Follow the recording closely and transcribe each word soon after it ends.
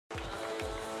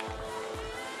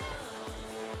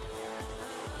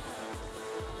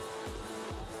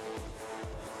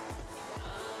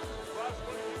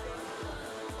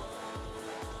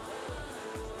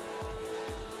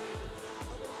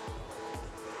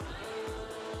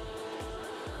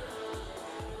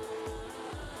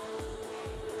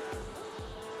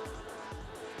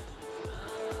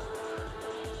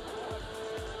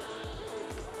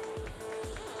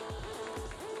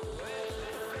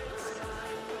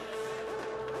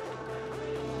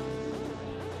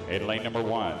In lane number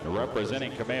 1,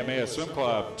 representing Kamehameha Swim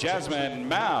Club, Jasmine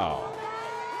Mao.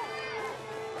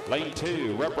 Lane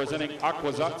 2, representing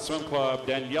Aquazat Swim Club,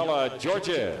 Daniela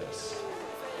Georges.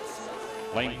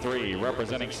 Lane 3,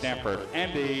 representing Stanford,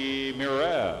 Andy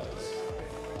Mirez.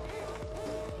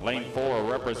 Lane 4,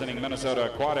 representing Minnesota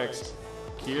Aquatics,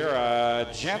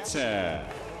 Kiera Jansen.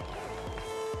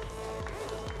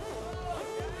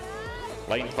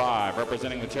 Lane 5,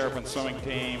 representing the Terrapin swimming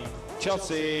team,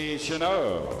 Chelsea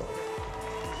Chenot.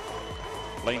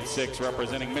 Lane 6,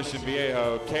 representing Mission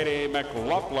Viejo, Katie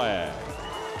McLaughlin.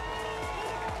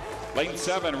 Lane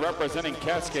 7, representing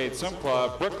Cascade Swim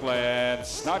Club, Brooklyn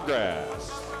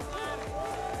Snodgrass.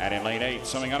 And in lane 8,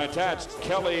 swimming unattached,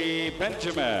 Kelly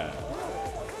Benjamin.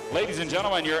 Ladies and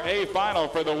gentlemen, your A final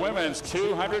for the women's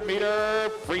 200-meter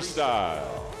freestyle.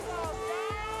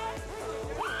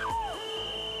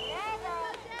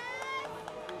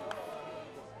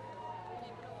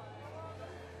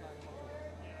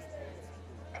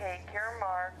 Take your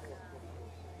mark.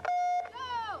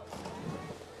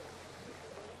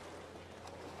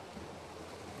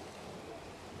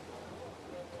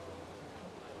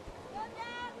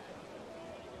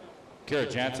 Kiera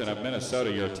Jansen of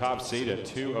Minnesota, your top seed at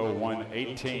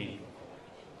 2:01.18.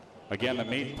 Again, the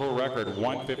meet pool record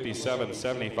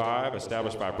 1:57.75,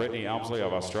 established by Brittany Elmsley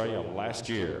of Australia last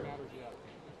year.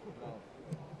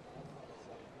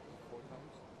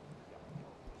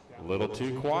 A little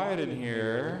too quiet in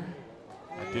here,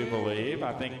 I do believe.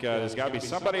 I think there's got to be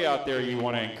somebody out there you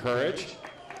want to encourage.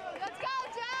 Let's go,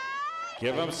 Jack!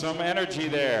 Give them some energy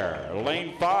there.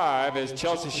 Lane 5 is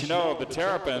Chelsea Chenot of the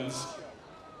Terrapins.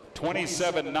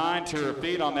 27.9 to her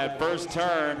feet on that first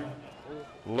turn.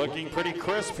 Looking pretty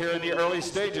crisp here in the early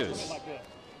stages.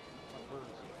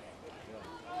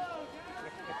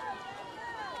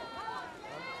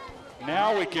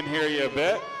 Now we can hear you a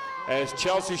bit as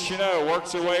Chelsea Chenot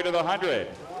works her way to the 100.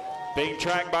 Being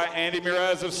tracked by Andy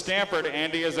Mirez of Stanford.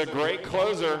 Andy is a great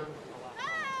closer.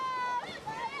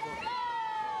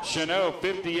 Chenot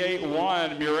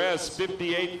 58.1, Mirez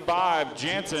 58.5,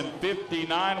 Jansen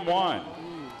 59.1.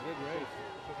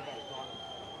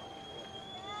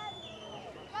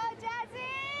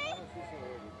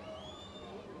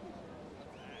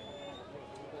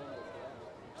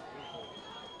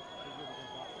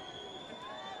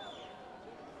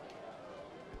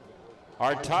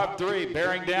 Our top 3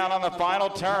 bearing down on the final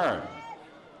turn.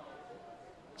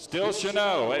 Still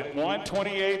Chenot at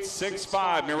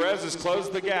 1:28.65. Mirez has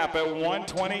closed the gap at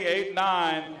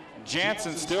 1:28.9.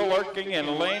 Jansen still lurking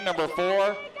in lane number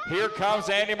 4. Here comes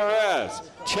Andy Mirez.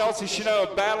 Chelsea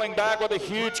Chenot battling back with a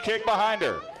huge kick behind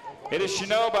her. It is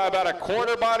Chenot by about a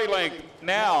quarter body length.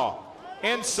 Now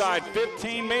inside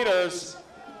 15 meters.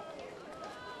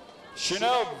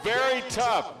 Chenot very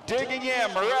tough, digging in.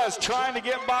 Mirez trying to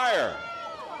get by her.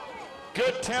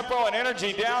 Good tempo and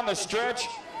energy down the stretch,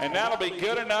 and that'll be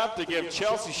good enough to give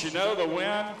Chelsea Chenot the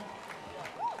win.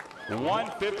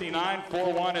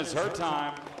 1:59.41 is her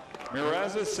time.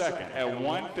 Mirez is second at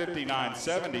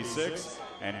 1:59.76,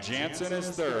 and Jansen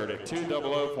is third at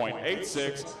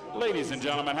 2:00.86. Ladies and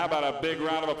gentlemen, how about a big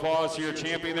round of applause to your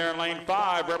champion there in lane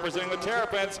 5, representing the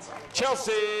Terrapins,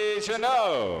 Chelsea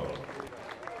Chenot.